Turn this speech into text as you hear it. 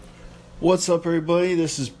What's up, everybody?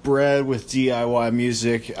 This is Brad with DIY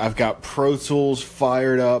Music. I've got Pro Tools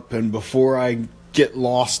fired up, and before I get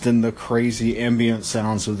lost in the crazy ambient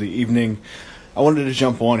sounds of the evening, I wanted to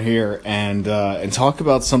jump on here and talk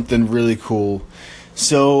about something really cool.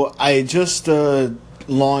 So I just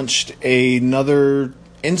launched another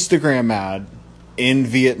Instagram ad in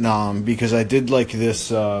Vietnam because I did like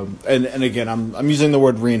this, and again, I'm using the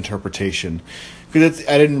word reinterpretation. Because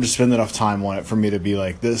I didn't spend enough time on it for me to be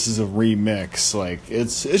like, this is a remix. Like,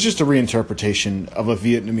 it's just a reinterpretation of a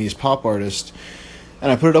Vietnamese pop artist.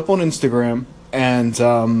 And I put it up on Instagram. And,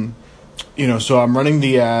 so I'm running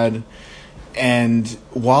the ad. And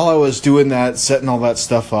while I was doing that, setting all that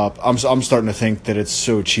stuff up, I'm starting to think that it's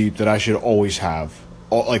so cheap that I should always have,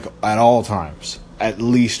 at all times, at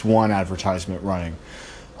least one advertisement running.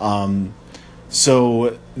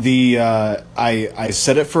 So I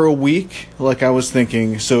set it for a week, like I was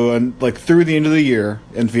thinking. So through the end of the year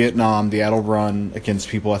in Vietnam, the ad will run against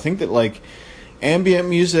people. I think that ambient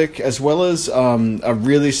music, as well as a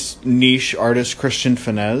really niche artist, Christian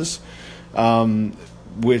Finesse,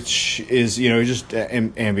 which is just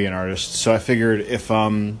an ambient artist. So I figured if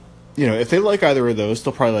they like either of those,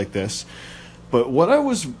 they'll probably like this. But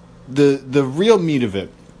the real meat of it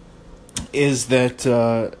is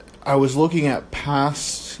that. I was looking at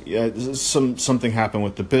past something happened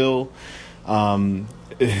with the bill,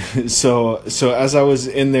 so as I was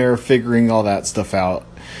in there figuring all that stuff out,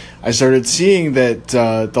 I started seeing that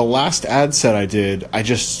the last ad set I did, I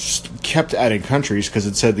just kept adding countries because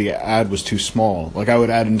it said the ad was too small. Like I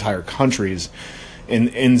would add entire countries,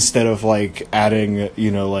 instead of adding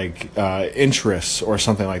interests or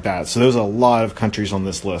something like that. So there was a lot of countries on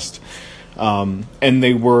this list, and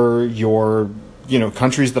they were your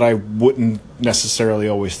countries that I wouldn't necessarily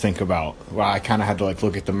always think about. Well, I kind of had to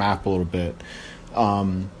look at the map a little bit.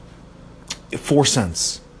 4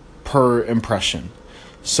 cents per impression.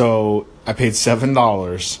 So I paid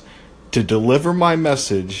 $7 to deliver my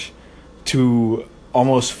message to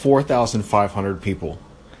almost 4,500 people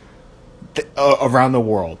around the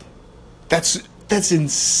world. That's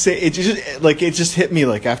insane. It just hit me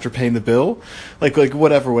after paying the bill,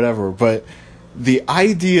 whatever. But the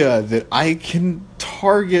idea that I can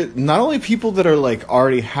target not only people that are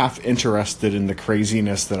already half interested in the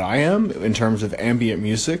craziness that I am in terms of ambient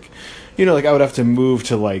music, I would have to move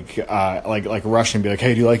to Russia and be like,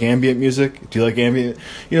 hey, do you like ambient music? Do you like ambient?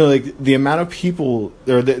 The amount of people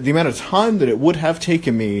or the amount of time that it would have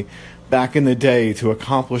taken me back in the day to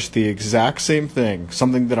accomplish the exact same thing,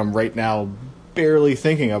 something that I'm right now barely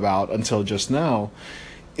thinking about until just now,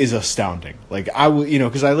 is astounding.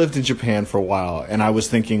 Because I lived in Japan for a while, and I was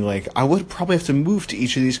thinking I would probably have to move to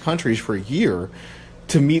each of these countries for a year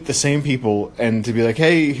to meet the same people and to be like,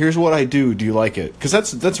 hey, here's what I do. Do you like it? Because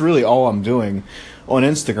that's really all I'm doing on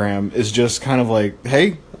Instagram is just kind of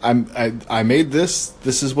hey, I made this.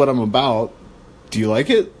 This is what I'm about. Do you like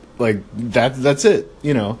it? That's it.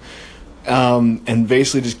 And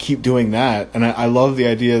basically just keep doing that. And I love the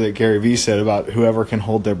idea that Gary Vee said about whoever can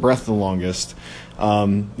hold their breath the longest.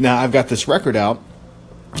 Now I've got this record out,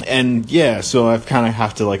 and so I've kind of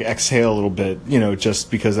have to exhale a little bit,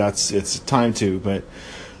 just because it's time to. But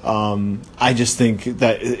I just think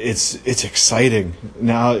that it's exciting.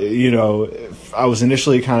 Now I was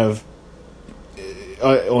initially kind of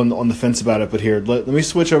on the fence about it, but here let me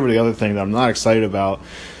switch over to the other thing that I'm not excited about,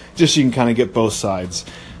 just so you can kind of get both sides.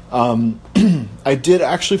 I did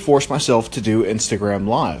actually force myself to do Instagram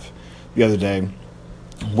Live the other day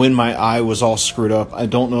when my eye was all screwed up. I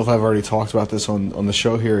don't know if I've already talked about this on the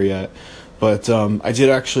show here yet, but I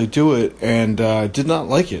did actually do it and did not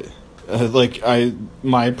like it.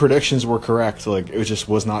 My predictions were correct. It just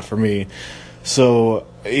was not for me. So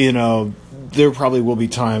there probably will be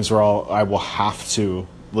times where I will have to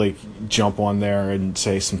jump on there and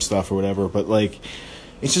say some stuff or whatever, but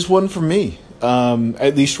it just wasn't for me.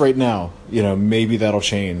 At least right now, maybe that'll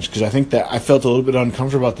change, because I think that I felt a little bit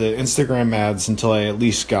uncomfortable about the Instagram ads until I at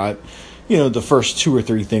least got, the first 2 or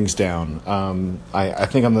 3 things down. I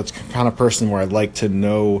think I'm the kind of person where I'd like to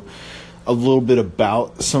know a little bit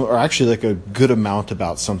about or actually a good amount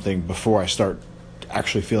about something before I start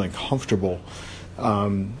actually feeling comfortable.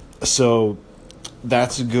 So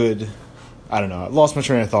that's good. I don't know. I lost my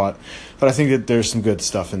train of thought, but I think that there's some good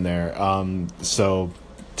stuff in there. So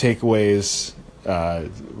takeaways,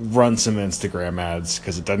 run some Instagram ads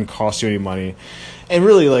because it doesn't cost you any money, and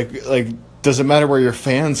really doesn't matter where your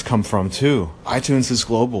fans come from too. iTunes is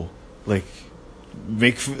global. Pick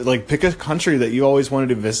a country that you always wanted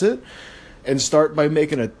to visit and start by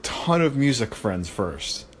making a ton of music friends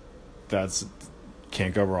first.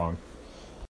 Can't go wrong.